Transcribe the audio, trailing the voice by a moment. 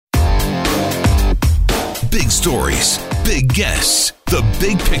stories, big guests, the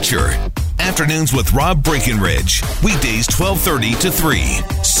big picture. Afternoons with Rob Breckenridge. Weekdays 1230 to 3,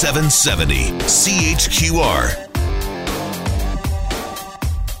 770 CHQR.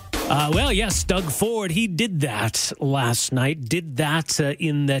 Well, yes, Doug Ford, he did that last night. Did that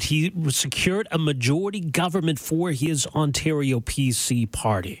in that he secured a majority government for his Ontario PC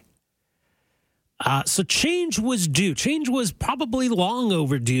party. So change was due. Change was probably long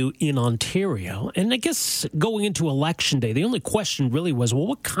overdue in Ontario. And I guess going into Election Day, the only question really was, well,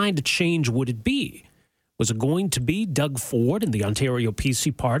 what kind of change would it be? Was it going to be Doug Ford in the Ontario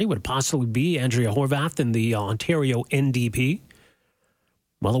PC party? Would it possibly be Andrea Horwath in the Ontario NDP?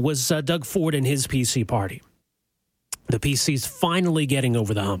 Well, it was Doug Ford and his PC party. The PC's finally getting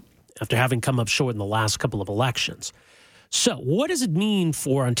over the hump after having come up short in the last couple of elections. So what does it mean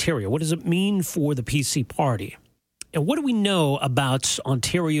for Ontario? What does it mean for the PC party? And what do we know about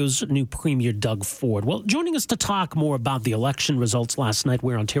Ontario's new Premier, Doug Ford? Well, joining us to talk more about the election results last night,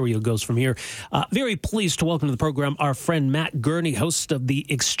 where Ontario goes from here, very pleased to welcome to the program our friend Matt Gurney, host of The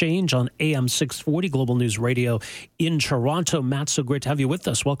Exchange on AM 640 Global News Radio in Toronto. Matt, so great to have you with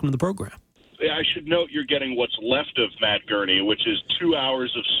us. Welcome to the program. I should note you're getting what's left of Matt Gurney, which is 2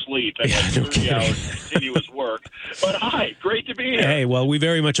 hours of sleep and 30 hours of continuous work. But hi, great to be here. Hey, well, we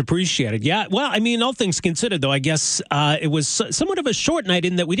very much appreciate it. Yeah, well, I mean, all things considered, though, I guess it was somewhat of a short night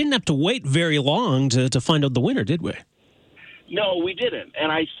in that we didn't have to wait very long to find out the winner, did we? No, we didn't.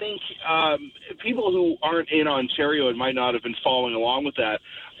 And I think people who aren't in Ontario and might not have been following along with that,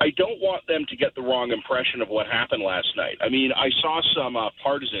 I don't want them to get the wrong impression of what happened last night. I mean, I saw some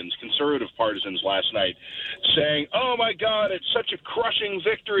conservative partisans last night saying, oh, my God, it's such a crushing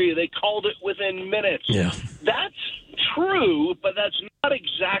victory. They called it within minutes. Yeah. That's true, but that's not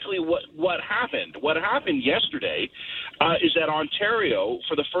exactly what happened. What happened yesterday is that Ontario,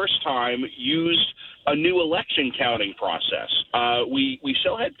 for the first time, used a new election counting process. We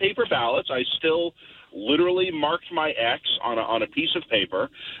still had paper ballots. I still literally marked my X on a piece of paper,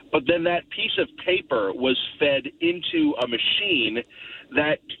 but then that piece of paper was fed into a machine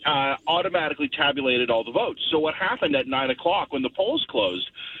that automatically tabulated all the votes. So what happened at 9 o'clock when the polls closed,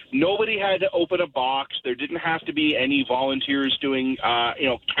 nobody had to open a box. There didn't have to be any volunteers doing,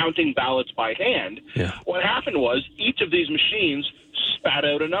 counting ballots by hand. Yeah. What happened was each of these machines spat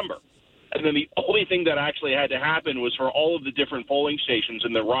out a number. And then the only thing that actually had to happen was for all of the different polling stations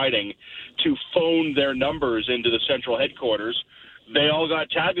in the riding to phone their numbers into the central headquarters. They all got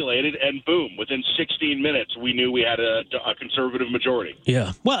tabulated, and boom, within 16 minutes, we knew we had a Conservative majority.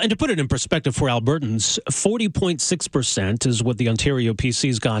 Yeah. Well, and to put it in perspective for Albertans, 40.6% is what the Ontario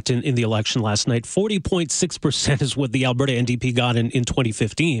PCs got in the election last night. 40.6% is what the Alberta NDP got in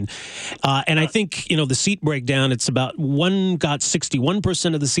 2015. And I think, the seat breakdown, it's about one got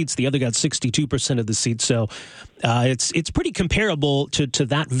 61% of the seats, the other got 62% of the seats. So it's pretty comparable to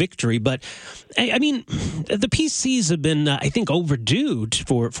that victory. But, I mean, the PCs have been, I think, overdue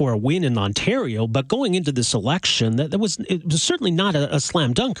for a win in Ontario, but going into this election, it was certainly not a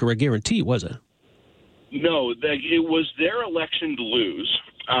slam dunk or a guarantee, was it? No, it was their election to lose,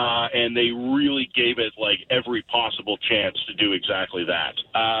 and they really gave it every possible chance to do exactly that.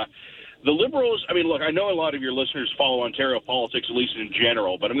 The Liberals, I mean, look, I know a lot of your listeners follow Ontario politics, at least in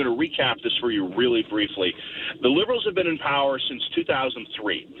general, but I'm going to recap this for you really briefly. The Liberals have been in power since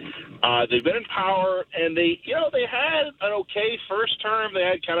 2003. They've been in power, and they had an okay first term. They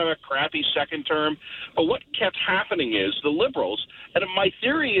had kind of a crappy second term. But what kept happening is the Liberals, and my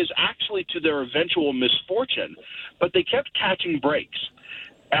theory is actually to their eventual misfortune, but they kept catching breaks.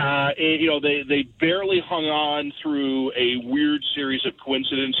 They barely hung on through a weird series of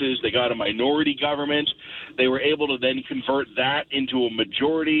coincidences. They got a minority government. They were able to then convert that into a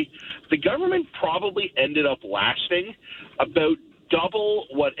majority. The government probably ended up lasting about double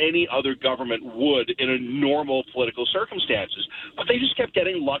what any other government would in a normal political circumstances. But they just kept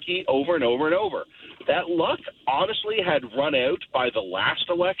getting lucky over and over and over. That luck, honestly, had run out by the last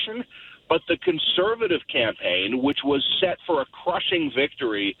election. But the Conservative campaign, which was set for a crushing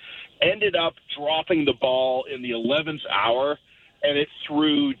victory, ended up dropping the ball in the 11th hour, and it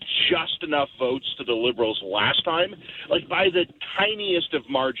threw just enough votes to the Liberals last time, by the tiniest of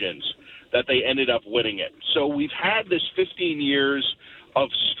margins, that they ended up winning it. So we've had this 15 years of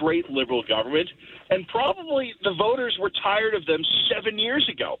straight Liberal government, and probably the voters were tired of them 7 years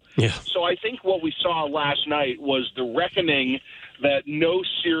ago. Yeah. So I think what we saw last night was the reckoning that no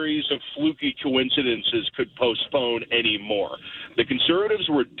series of fluky coincidences could postpone anymore. The Conservatives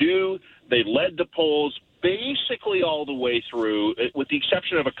were due. They led the polls basically all the way through, with the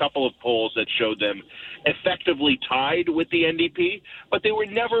exception of a couple of polls that showed them effectively tied with the NDP, but they were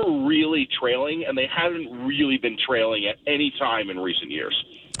never really trailing, and they haven't really been trailing at any time in recent years.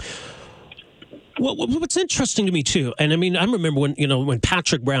 Well, what's interesting to me too, and I mean, I remember when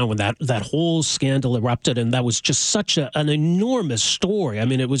Patrick Brown, when that whole scandal erupted, and that was just such an enormous story. I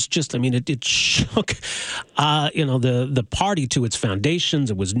mean, it was just, I mean, it shook, the party to its foundations.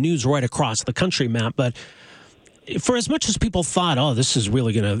 It was news right across the country, Matt. But for as much as people thought, oh, this is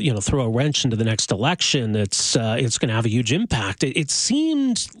really going to throw a wrench into the next election, it's going to have a huge impact. It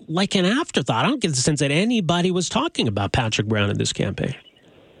seemed like an afterthought. I don't get the sense that anybody was talking about Patrick Brown in this campaign.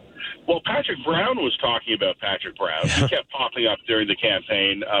 Well, Patrick Brown was talking about Patrick Brown. He kept popping up during the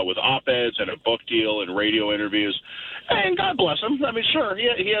campaign with op-eds and a book deal and radio interviews. And God bless him. I mean, sure,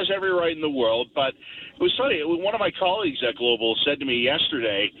 he has every right in the world. But it was funny. One of my colleagues at Global said to me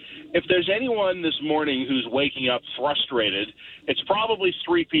yesterday, if there's anyone this morning who's waking up frustrated, it's probably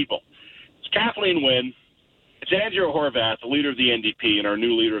three people. It's Kathleen Wynne, it's Andrea Horwath, the leader of the NDP and our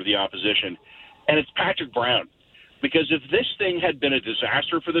new leader of the opposition, and it's Patrick Brown. Because if this thing had been a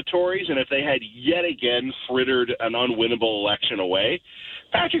disaster for the Tories and if they had yet again frittered an unwinnable election away,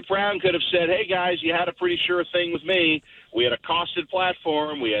 Patrick Brown could have said, hey, guys, you had a pretty sure thing with me. We had a costed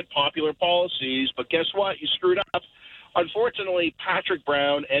platform. We had popular policies. But guess what? You screwed up. Unfortunately, Patrick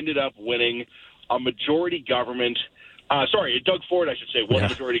Brown ended up winning a majority government. Doug Ford, I should say, won a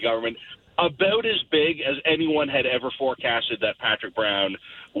majority government about as big as anyone had ever forecasted that Patrick Brown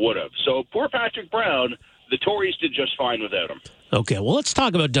would have. So poor Patrick Brown. The Tories did just fine without him. Okay, well, let's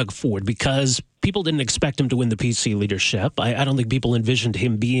talk about Doug Ford, because people didn't expect him to win the PC leadership. I don't think people envisioned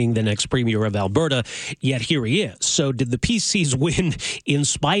him being the next premier of Alberta, yet here he is. So did the PCs win in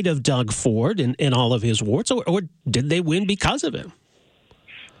spite of Doug Ford and all of his warts, or did they win because of him?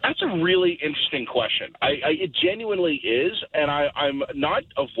 That's a really interesting question. It genuinely is, and I'm not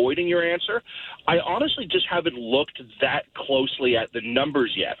avoiding your answer. I honestly just haven't looked that closely at the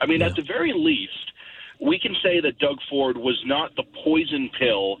numbers yet. I mean, at the very least, we can say that Doug Ford was not the poison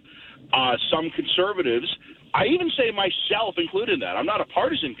pill some conservatives, I even say myself included in that. I'm not a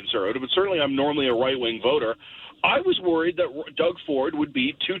partisan conservative, but certainly I'm normally a right-wing voter. I was worried that Doug Ford would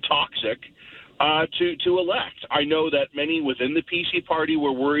be too toxic to elect. I know that many within the PC party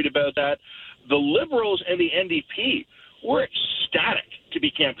were worried about that. The Liberals and the NDP were ecstatic to be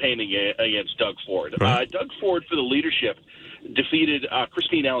campaigning against Doug Ford. Right. Doug Ford, for the leadership, defeated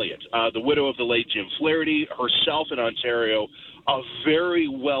Christine Elliott, the widow of the late Jim Flaherty, herself in Ontario, a very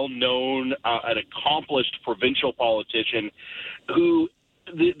well-known and accomplished provincial politician who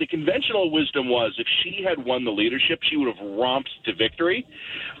the conventional wisdom was if she had won the leadership, she would have romped to victory.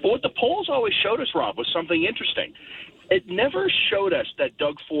 But what the polls always showed us, Rob, was something interesting. It never showed us that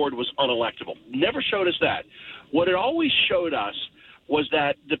Doug Ford was unelectable. Never showed us that. What it always showed us was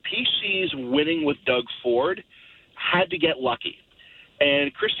that the PCs winning with Doug Ford had to get lucky.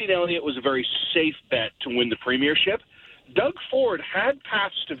 And Christine Elliott was a very safe bet to win the premiership. Doug Ford had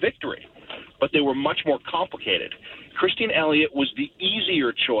paths to victory, but they were much more complicated. Christine Elliott was the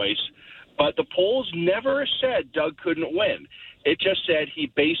easier choice, but the polls never said Doug couldn't win. It just said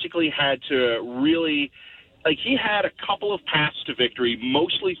he basically had to really, he had a couple of paths to victory,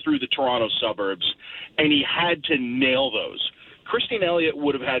 mostly through the Toronto suburbs, and he had to nail those. Christine Elliott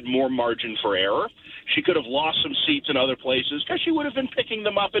would have had more margin for error. She could have lost some seats in other places because she would have been picking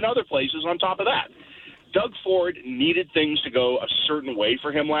them up in other places on top of that. Doug Ford needed things to go a certain way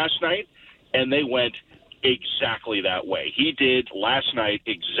for him last night, and they went exactly that way. He did last night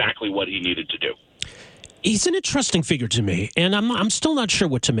exactly what he needed to do. He's an interesting figure to me, and I'm still not sure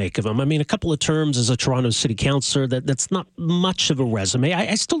what to make of him. I mean, a couple of terms as a Toronto city councillor, that's not much of a resume.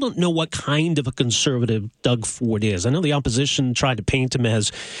 I still don't know what kind of a conservative Doug Ford is. I know the opposition tried to paint him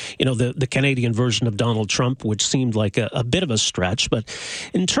as, the Canadian version of Donald Trump, which seemed like a bit of a stretch. But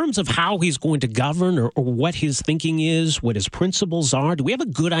in terms of how he's going to govern or what his thinking is, what his principles are, do we have a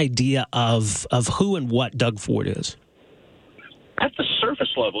good idea of who and what Doug Ford is? At the surface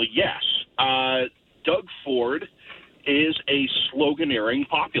level, yes. Doug Ford is a sloganeering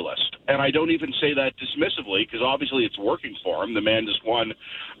populist. And I don't even say that dismissively because obviously it's working for him. The man just won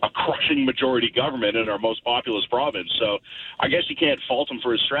a crushing majority government in our most populous province. So I guess you can't fault him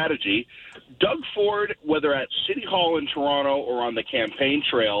for his strategy. Doug Ford, whether at City Hall in Toronto or on the campaign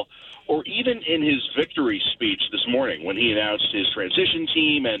trail, or even in his victory speech this morning when he announced his transition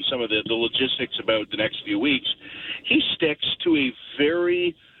team and some of the logistics about the next few weeks, he sticks to a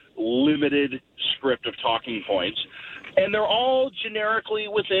very limited script of talking points, and they're all generically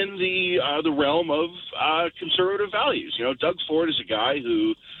within the realm of conservative values. Doug Ford is a guy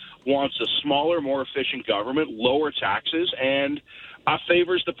who wants a smaller, more efficient government, lower taxes, and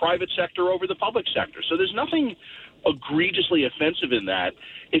favors the private sector over the public sector. So there's nothing egregiously offensive in that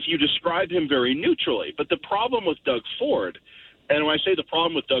if you describe him very neutrally. But the problem with Doug Ford, and when I say the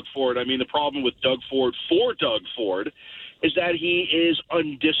problem with Doug Ford, I mean the problem with Doug Ford for Doug Ford, is that he is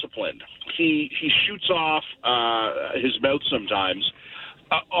undisciplined. He shoots off his mouth sometimes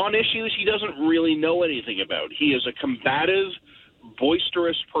on issues he doesn't really know anything about. He is a combative,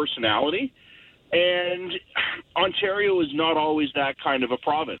 boisterous personality, and Ontario is not always that kind of a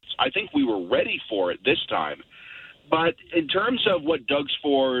province. I think we were ready for it this time. But in terms of what Doug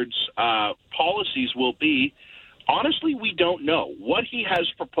Ford's policies will be, honestly, we don't know. What he has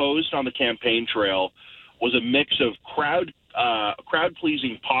proposed on the campaign trail was a mix of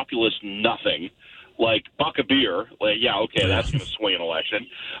crowd-pleasing populist nothing, like buck a beer. Like, yeah, okay, that's going to swing an election.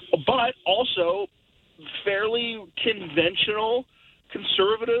 But also fairly conventional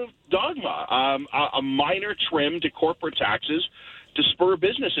conservative dogma, a minor trim to corporate taxes to spur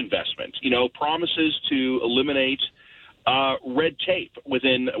business investment, promises to eliminate red tape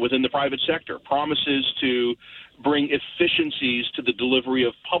within the private sector, promises to bring efficiencies to the delivery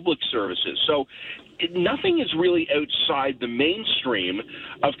of public services. So nothing is really outside the mainstream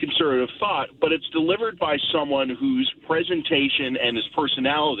of conservative thought, but it's delivered by someone whose presentation and his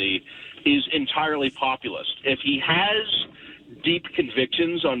personality is entirely populist. If he has deep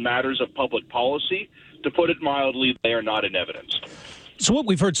convictions on matters of public policy, to put it mildly, they are not in evidence. So what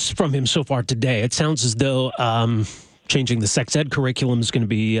we've heard from him so far today, it sounds as though changing the sex ed curriculum is going to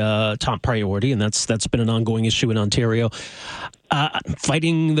be a top priority, and that's been an ongoing issue in Ontario.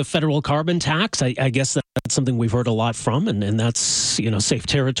 Fighting the federal carbon tax, I guess that's something we've heard a lot from, and that's safe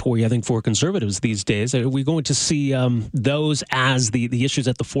territory, I think, for Conservatives these days. Are we going to see those as the issues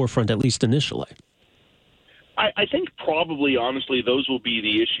at the forefront, at least initially? I think probably, honestly, those will be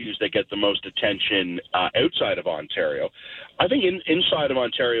the issues that get the most attention outside of Ontario. I think inside of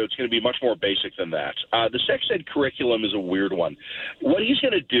Ontario, it's going to be much more basic than that. The sex ed curriculum is a weird one. What he's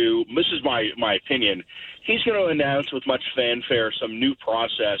going to do, this is my opinion, he's going to announce with much fanfare some new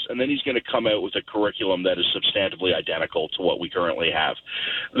process, and then he's going to come out with a curriculum that is substantively identical to what we currently have.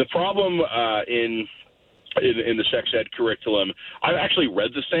 The problem in the sex ed curriculum, I've actually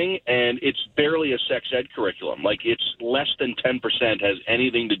read the thing, and it's barely a sex ed curriculum. Like, it's less than 10% has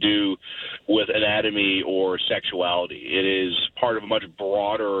anything to do with anatomy or sexuality. It is part of a much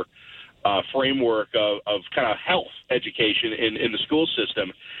broader framework of kind of health education in the school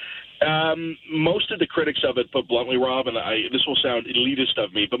system. Most of the critics of it, put bluntly, Rob, and this will sound elitist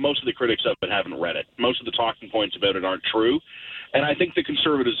of me, but most of the critics of it haven't read it. Most of the talking points about it aren't true, and I think the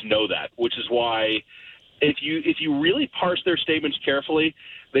Conservatives know that, which is why if you really parse their statements carefully,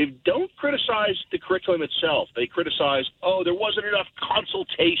 they don't criticize the curriculum itself. They criticize, there wasn't enough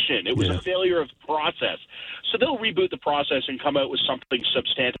consultation. It was a failure of process. So they'll reboot the process and come out with something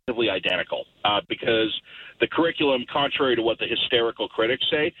substantively identical because the curriculum, contrary to what the hysterical critics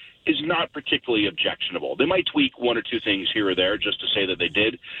say, is not particularly objectionable. They might tweak one or two things here or there just to say that they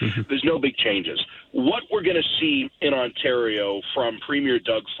did. Mm-hmm. There's no big changes. What we're going to see in Ontario from Premier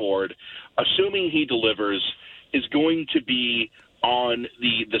Doug Ford, assuming he delivers, is going to be on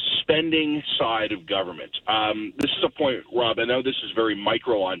the spending side of government. This is a point, Rob, I know this is very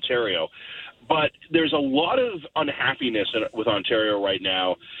micro Ontario, but there's a lot of unhappiness with Ontario right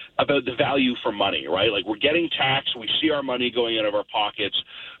now about the value for money, right? Like, we're getting taxed, we see our money going out of our pockets.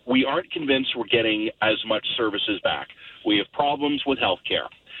 We aren't convinced we're getting as much services back. We have problems with health care.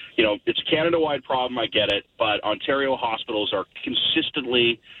 It's a Canada-wide problem, I get it, but Ontario hospitals are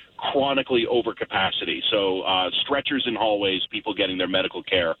consistently chronically over capacity. So stretchers in hallways, people getting their medical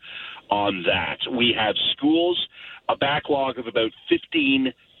care on that. We have schools, a backlog of about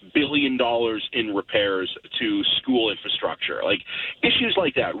 $15 billion in repairs to school infrastructure. Like, issues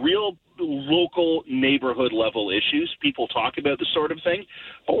like that, real local neighborhood level issues. People talk about this sort of thing,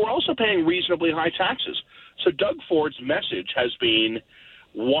 but we're also paying reasonably high taxes. So Doug Ford's message has been,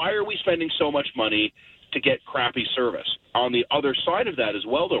 why are we spending so much money to get crappy service? On the other side of that as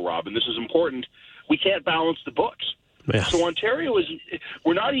well, though, Rob, and this is important, we can't balance the books. Yeah. So Ontario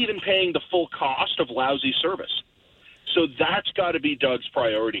we're not even paying the full cost of lousy service. So that's got to be Doug's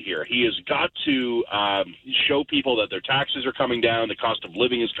priority here. He has got to show people that their taxes are coming down, the cost of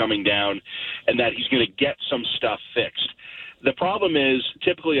living is coming down, and that he's going to get some stuff fixed. The problem is,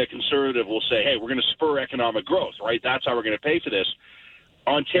 typically a Conservative will say, hey, we're going to spur economic growth, right? That's how we're going to pay for this.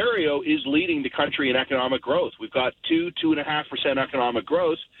 Ontario is leading the country in economic growth. We've got 2.5% economic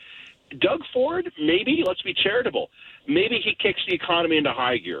growth. Doug Ford, maybe, let's be charitable, maybe he kicks the economy into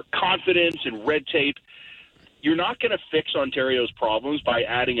high gear. Confidence and red tape, you're not going to fix Ontario's problems by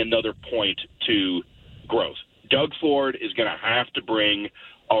adding another point to growth. Doug Ford is going to have to bring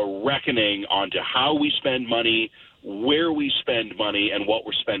a reckoning onto how we spend money, where we spend money, and what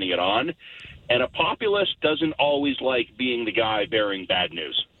we're spending it on. And a populist doesn't always like being the guy bearing bad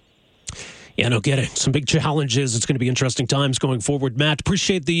news. Yeah, no, get it. Some big challenges. It's going to be interesting times going forward. Matt,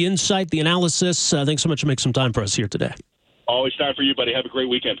 appreciate the insight, the analysis. Thanks so much for making some time for us here today. Always time for you, buddy. Have a great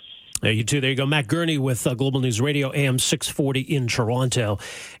weekend. There you too. There you go. Matt Gurney with Global News Radio, AM 640 in Toronto.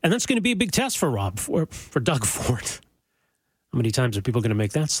 And that's going to be a big test for Rob, for Doug Ford. How many times are people going to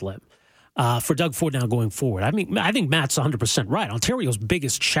make that slip? For Doug Ford now going forward. I mean, I think Matt's 100% right. Ontario's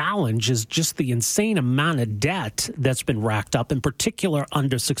biggest challenge is just the insane amount of debt that's been racked up, in particular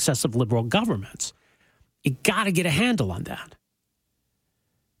under successive Liberal governments. You got to get a handle on that.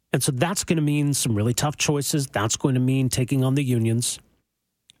 And so that's going to mean some really tough choices. That's going to mean taking on the unions.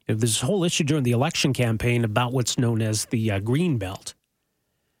 There's this whole issue during the election campaign about what's known as the Green Belt.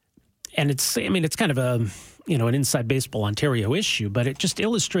 And it's kind of an inside baseball Ontario issue, but it just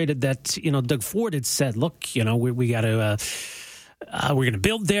illustrated that, Doug Ford had said, look, we got to, we're going to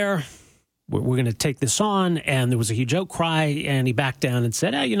build there. We're going to take this on. And there was a huge outcry, and he backed down and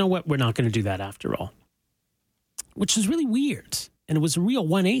said, you know what? We're not going to do that after all, which is really weird. And it was a real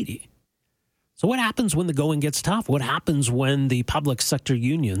 180. So what happens when the going gets tough? What happens when the public sector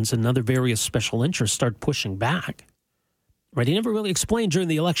unions and other various special interests start pushing back? Right? He never really explained during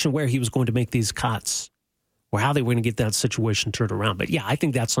the election where he was going to make these cuts or how they were going to get that situation turned around. But yeah, I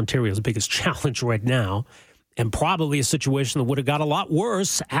think that's Ontario's biggest challenge right now, and probably a situation that would have got a lot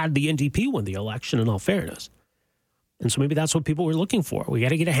worse had the NDP won the election, in all fairness. And so maybe that's what people were looking for. We got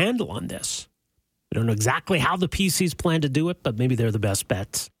to get a handle on this. We don't know exactly how the PCs plan to do it, but maybe they're the best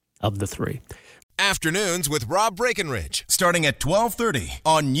bet of the three. Afternoons with Rob Breckenridge, starting at 12:30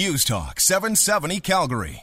 on News Talk 770 Calgary.